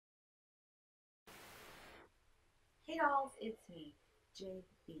Hey dolls, it's me, JB,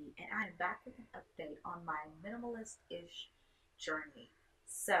 and I am back with an update on my minimalist-ish journey.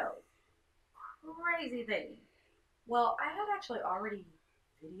 So, crazy thing. Well, I had actually already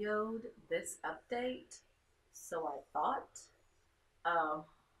videoed this update, so I thought. Um,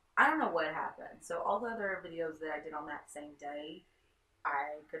 I don't know what happened. So all the other videos that I did on that same day,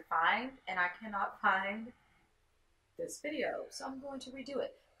 I could find, and I cannot find this video. So I'm going to redo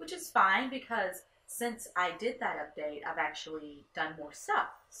it, which is fine because since I did that update, I've actually done more stuff.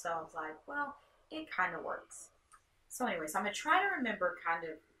 So I was like, well, it kind of works. So anyway, so I'm going to try to remember kind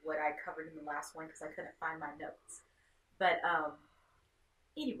of what I covered in the last one because I couldn't find my notes. But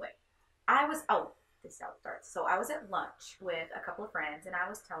anyway, this is how it starts. So I was at lunch with a couple of friends and I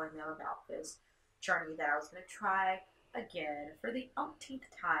was telling them about this journey that I was going to try again for the umpteenth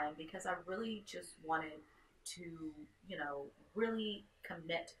time because I really just wanted to, you know, really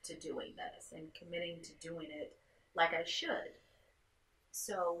commit to doing this and committing to doing it like I should.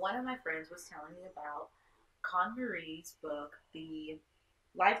 So one of my friends was telling me about Convery's book, The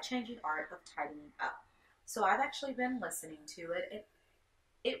Life-Changing Art of Tidying Up. So I've actually been listening to it.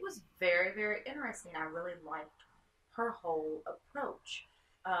 It was very, very interesting. I really liked her whole approach.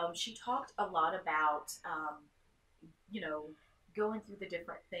 She talked a lot about, you know, going through the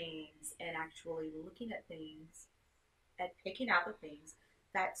different things and actually looking at things and picking out the things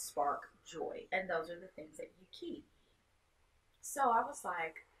that spark joy. And those are the things that you keep. So I was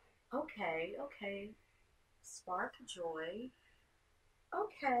like, okay, spark joy.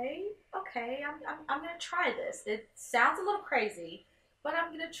 Okay, I'm going to try this. It sounds a little crazy, but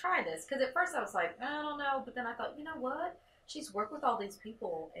I'm going to try this. Because at first I was like, I don't know. But then I thought, you know what? She's worked with all these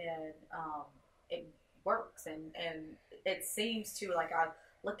people and it works. And it seems to, like, I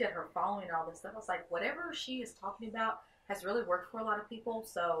looked at her following and all this stuff. I was like, whatever she is talking about has really worked for a lot of people.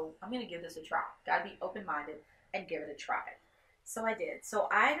 So I'm going to give this a try. Got to be open minded and give it a try. So I did. So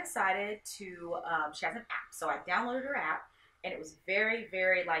I decided to, she has an app. So I downloaded her app and it was very,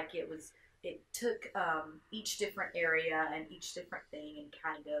 very like it took each different area and each different thing and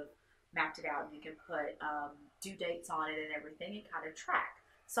kind of mapped it out. And you can put due dates on it and everything and kind of track.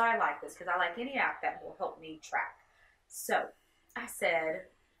 So I like this because I like any app that will help me track. So I said,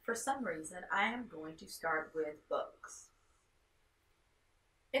 for some reason, I am going to start with books.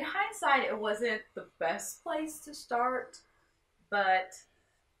 In hindsight, it wasn't the best place to start, but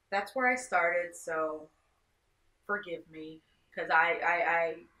that's where I started. So forgive me because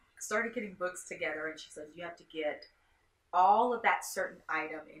I started getting books together and she says you have to get all of that certain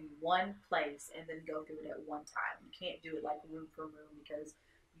item in one place and then go through it at one time. You can't do it like room for room because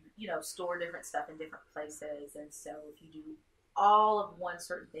you know store different stuff in different places, and so if you do all of one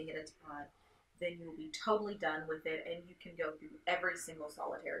certain thing at a time, then you will be totally done with it and you can go through every single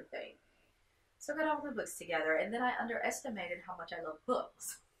solitary thing. So I got all the books together and then I underestimated how much I love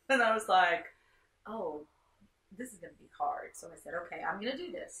books. And I was like, oh, this is going to be hard. So I said, okay, I'm going to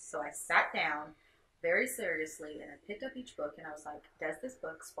do this. So I sat down very seriously and I picked up each book and I was like, does this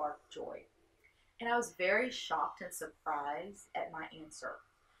book spark joy? And I was very shocked and surprised at my answer.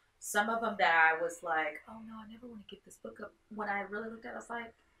 Some of them that I was like, oh no, I never want to give this book up. When I really looked at it, I was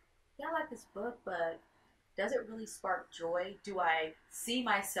like, yeah, I like this book, but does it really spark joy? Do I see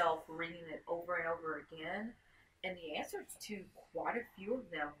myself reading it over and over again? And the answers to quite a few of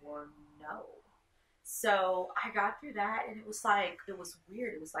them were no. So I got through that and it was like, it was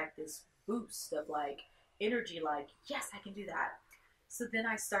weird. It was like this boost of like energy, like, yes, I can do that. So then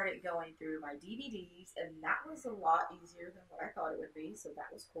I started going through my DVDs and that was a lot easier than what I thought it would be. So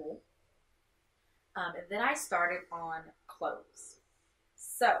that was cool. And then I started on clothes.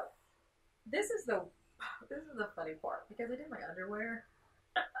 So this is the this is the funny part because I did my underwear.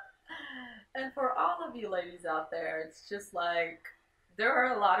 And for all of you ladies out there, it's just like there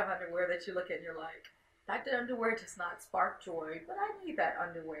are a lot of underwear that you look at and you're like, that underwear does not spark joy, but I need that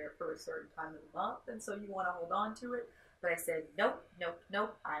underwear for a certain time of the month, and so you want to hold on to it. But I said, nope, nope,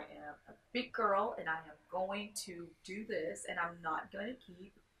 nope. I am a big girl, and I am going to do this, and I'm not going to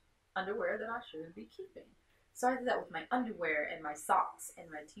keep underwear that I shouldn't be keeping. So I did that with my underwear and my socks and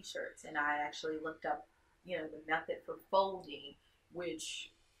my t-shirts, and I actually looked up, you know, the method for folding, which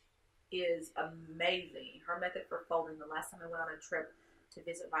is amazing. Her method for folding. The last time I went on a trip to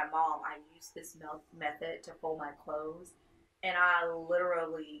visit my mom, I used this method to fold my clothes, and I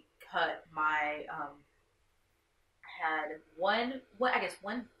literally cut my. Had one, I guess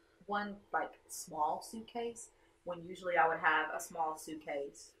one like small suitcase when usually I would have a small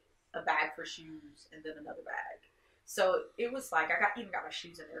suitcase, a bag for shoes, and then another bag. So it was like I got even got my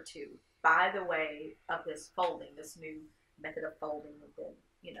shoes in there too. By the way of this folding, this new method of folding and then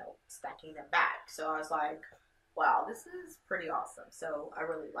stacking them back. So I was like, wow, this is pretty awesome. So I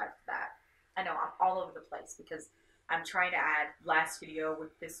really liked that. I know I'm all over the place because I'm trying to add last video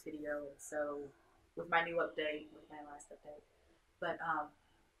with this video, and so with my new update, with my last update. But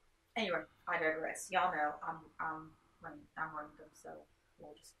anyway, I digress. Y'all know I'm random, so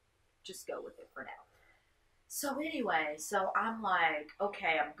we'll just go with it for now. So anyway, so I'm like,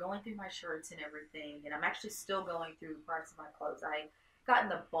 okay, I'm going through my shirts and everything, and I'm actually still going through parts of my clothes. I gotten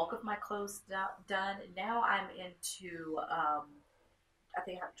the bulk of my clothes done. Now I'm into, I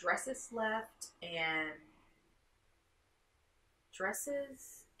think I have dresses left, and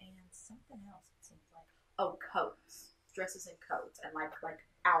dresses and something else. It seems like, oh, coats, dresses and coats, and like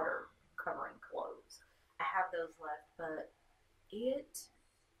outer covering clothes. I have those left, but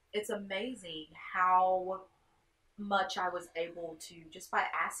it's amazing how much I was able to, just by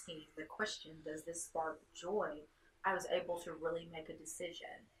asking the question, does this spark joy? I was able to really make a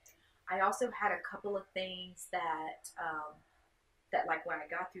decision. I also had a couple of things that like when I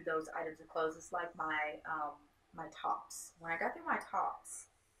got through those items of clothes, it's like my tops. When I got through my tops,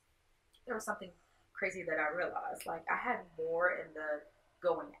 there was something crazy that I realized. Like I had more in the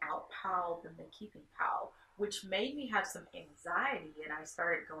going out pile than the keeping pile, which made me have some anxiety. And I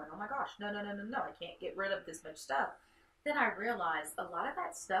started going, oh my gosh, no, no, no, no, no, I can't get rid of this much stuff. Then I realized a lot of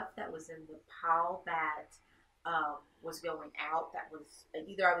that stuff that was in the pile that was going out, that was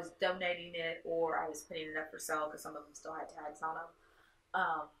either I was donating it or I was putting it up for sale because some of them still had tags on them.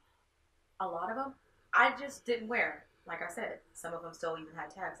 Um, a lot of them I just didn't wear. Like I said, some of them still even had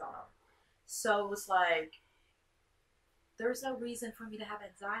tags on them. So it was like, there's no reason for me to have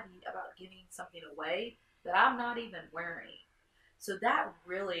anxiety about giving something away that I'm not even wearing. So that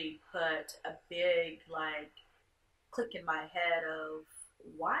really put a big like click in my head of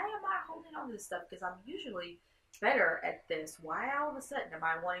why am I holding on to this stuff? Because I'm usually better at this. Why all of a sudden am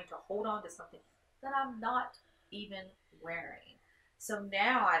I wanting to hold on to something that I'm not even wearing? So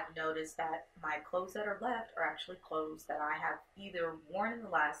now I've noticed that my clothes that are left are actually clothes that I have either worn in the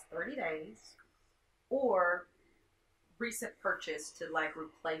last 30 days or recent purchase to like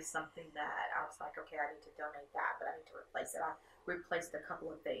replace something that I was like, okay, I need to donate that, but I need to replace it. I replaced a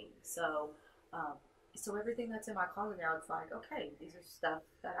couple of things. Um, so everything that's in my closet now, it's like, okay, these are stuff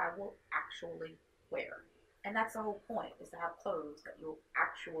that I will actually wear. And that's the whole point, is to have clothes that you'll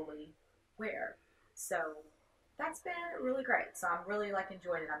actually wear. So that's been really great. So I'm really like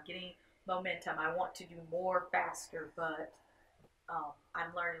enjoying it. I'm getting momentum. I want to do more faster, but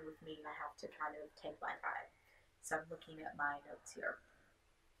I'm learning with me and I have to kind of take my time. So I'm looking at my notes here.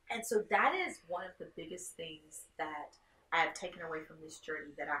 And so that is one of the biggest things that I have taken away from this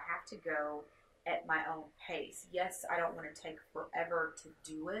journey, that I have to go at my own pace. Yes, I don't want to take forever to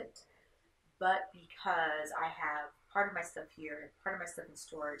do it, but because I have part of my stuff here and part of my stuff in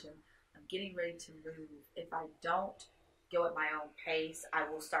storage and I'm getting ready to move, if I don't go at my own pace, I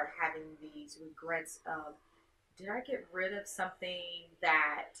will start having these regrets of, did I get rid of something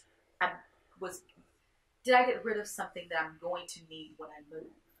that I was did I get rid of something that I'm going to need when I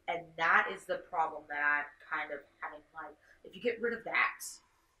move? And that is the problem that I'm kind of having. Like, if you get rid of that,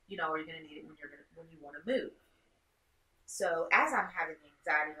 are you going to need it when you want to move? So as I'm having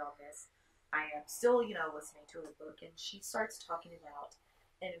anxiety on this, I am still, listening to a book, and she starts talking about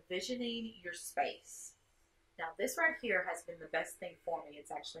envisioning your space. Now, this right here has been the best thing for me.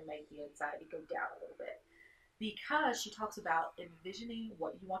 It's actually made the anxiety go down a little bit, because she talks about envisioning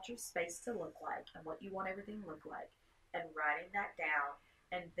what you want your space to look like and what you want everything to look like, and writing that down,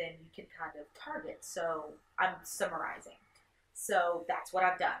 and then you can kind of target. So I'm summarizing. So that's what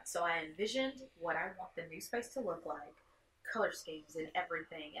I've done. So I envisioned what I want the new space to look like, color schemes and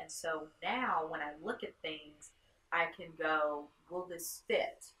everything. And so now when I look at things, I can go, will this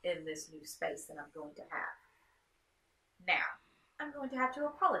fit in this new space that I'm going to have? Now, I'm going to have to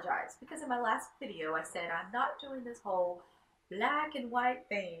apologize because in my last video I said I'm not doing this whole black and white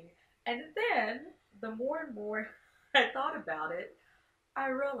thing. And then, the more and more I thought about it, I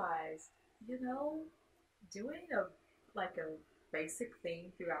realized, doing a basic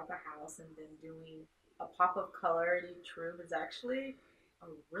theme throughout the house and then doing a pop of color in each room is actually a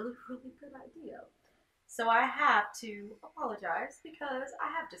really, really good idea. So I have to apologize because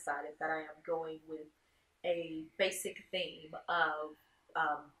I have decided that I am going with a basic theme of,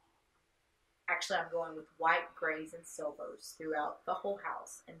 um, actually I'm going with white, grays, and silvers throughout the whole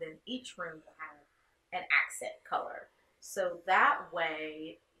house. And then each room will have an accent color. So that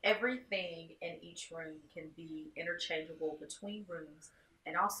way, everything in each room can be interchangeable between rooms.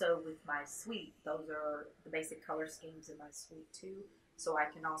 And also with my suite, those are the basic color schemes in my suite too. So I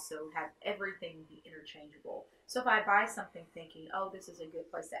can also have everything be interchangeable. So if I buy something thinking, oh, this is a good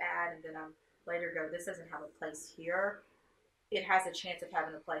place to add, and then I'm later go, this doesn't have a place here, it has a chance of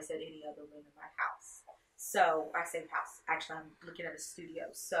having a place at any other room in my house. So I say house. Actually, I'm looking at a studio.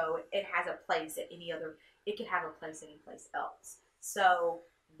 So it has a place at any other. It could have a place any place else. So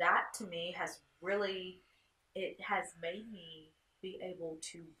that to me has really, it has made me be able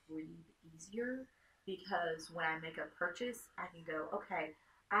to breathe easier because when I make a purchase, I can go, okay,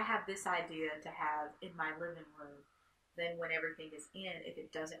 I have this idea to have in my living room. Then when everything is in, if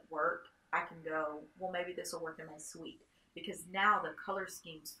it doesn't work, I can go, well, maybe this will work in my suite because now the color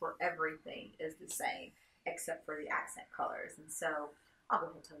schemes for everything is the same except for the accent colors. And so I'll go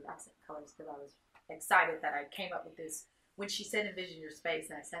ahead and tell you accent colors because I was excited that I came up with this. When she said envision your space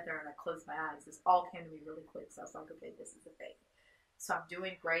and I sat there and I closed my eyes, this all came to me really quick. So I was like, okay, this is the thing. So I'm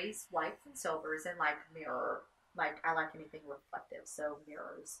doing grays, whites, and silvers and like mirror. Like I like anything reflective, so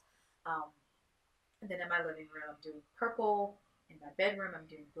mirrors. Um, and then in my living room, I'm doing purple. In my bedroom, I'm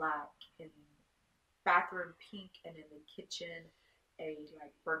doing black. In the bathroom, pink. And in the kitchen, a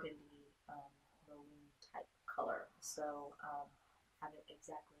like burgundy maroon type color. So haven't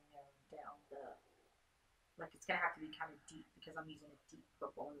exactly narrowed down the, like it's going to have to be kind of deep because I'm using a deep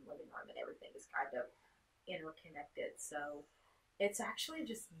purple in the living room and everything is kind of interconnected. So it's actually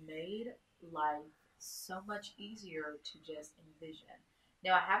just made life so much easier to just envision.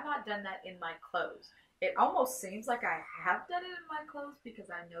 Now, I have not done that in my clothes. It almost seems like I have done it in my clothes because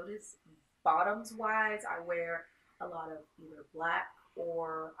I notice bottoms wise, I wear a lot of either black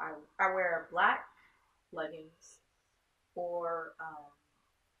or I wear black leggings or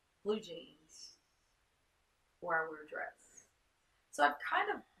blue jeans or I wear a dress. So I've kind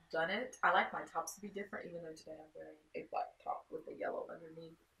of done it. I like my tops to be different, even though today I'm wearing a black top with a yellow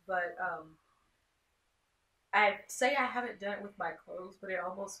underneath. But I say I haven't done it with my clothes, but it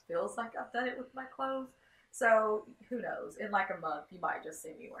almost feels like I've done it with my clothes. So who knows? In like a month, you might just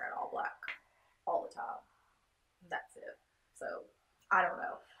see me wearing all black all the time. That's it. So I don't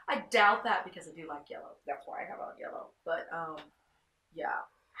know. I doubt that because I do like yellow. That's why I have on yellow. But yeah,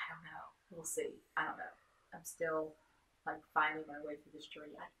 I don't know. We'll see. I don't know. I'm still like finding my way through this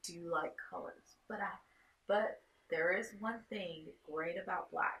journey. I do like colors, but there is one thing great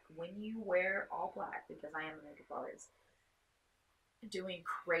about black. When you wear all black, because I am a makeup artist, doing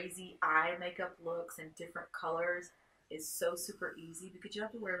crazy eye makeup looks and different colors is so super easy because you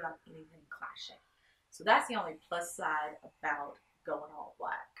don't have to worry about anything clashing. So that's the only plus side about going all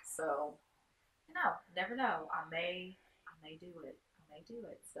black. So you know, never know. I may do it. I may do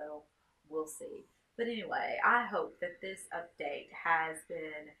it. So we'll see. But anyway, I hope that this update has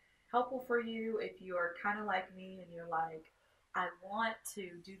been helpful for you if you are kind of like me and you're like, I want to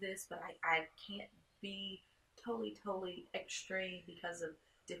do this, but I can't be totally extreme because of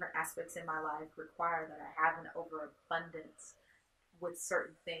different aspects in my life require that I have an overabundance with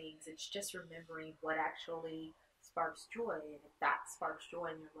certain things. It's just remembering what actually sparks joy, and if that sparks joy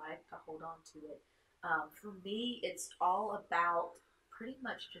in your life, to hold on to it. For me, it's all about pretty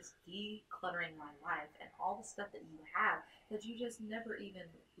much just decluttering my life and all the stuff that you have that you just never even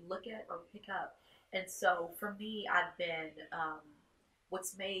look at or pick up. And so for me, I've been,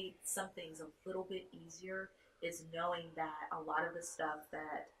 what's made some things a little bit easier is knowing that a lot of the stuff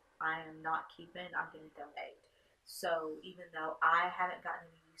that I am not keeping, I'm going to donate. So even though I haven't gotten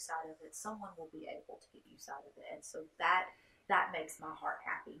any use out of it, someone will be able to get use out of it. And so that makes my heart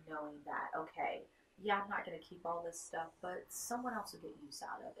happy, knowing that, okay, yeah, I'm not going to keep all this stuff, but someone else will get use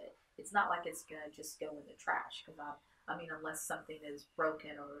out of it. It's not like it's going to just go in the trash because I mean, unless something is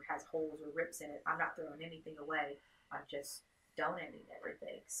broken or has holes or rips in it, I'm not throwing anything away. I'm just donating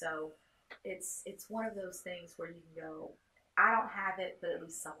everything. So it's one of those things where you can go, I don't have it, but at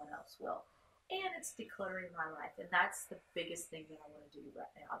least someone else will. And it's decluttering my life, and that's the biggest thing that I want to do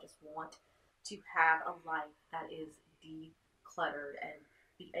right now. I just want to have a life that is decluttered and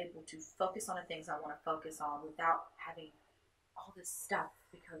be able to focus on the things I want to focus on without having all this stuff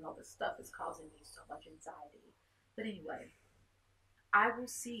because all this stuff is causing me so much anxiety. But anyway, I will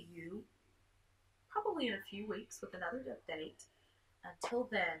see you probably in a few weeks with another update. Until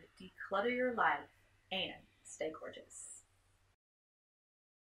then, declutter your life and stay gorgeous.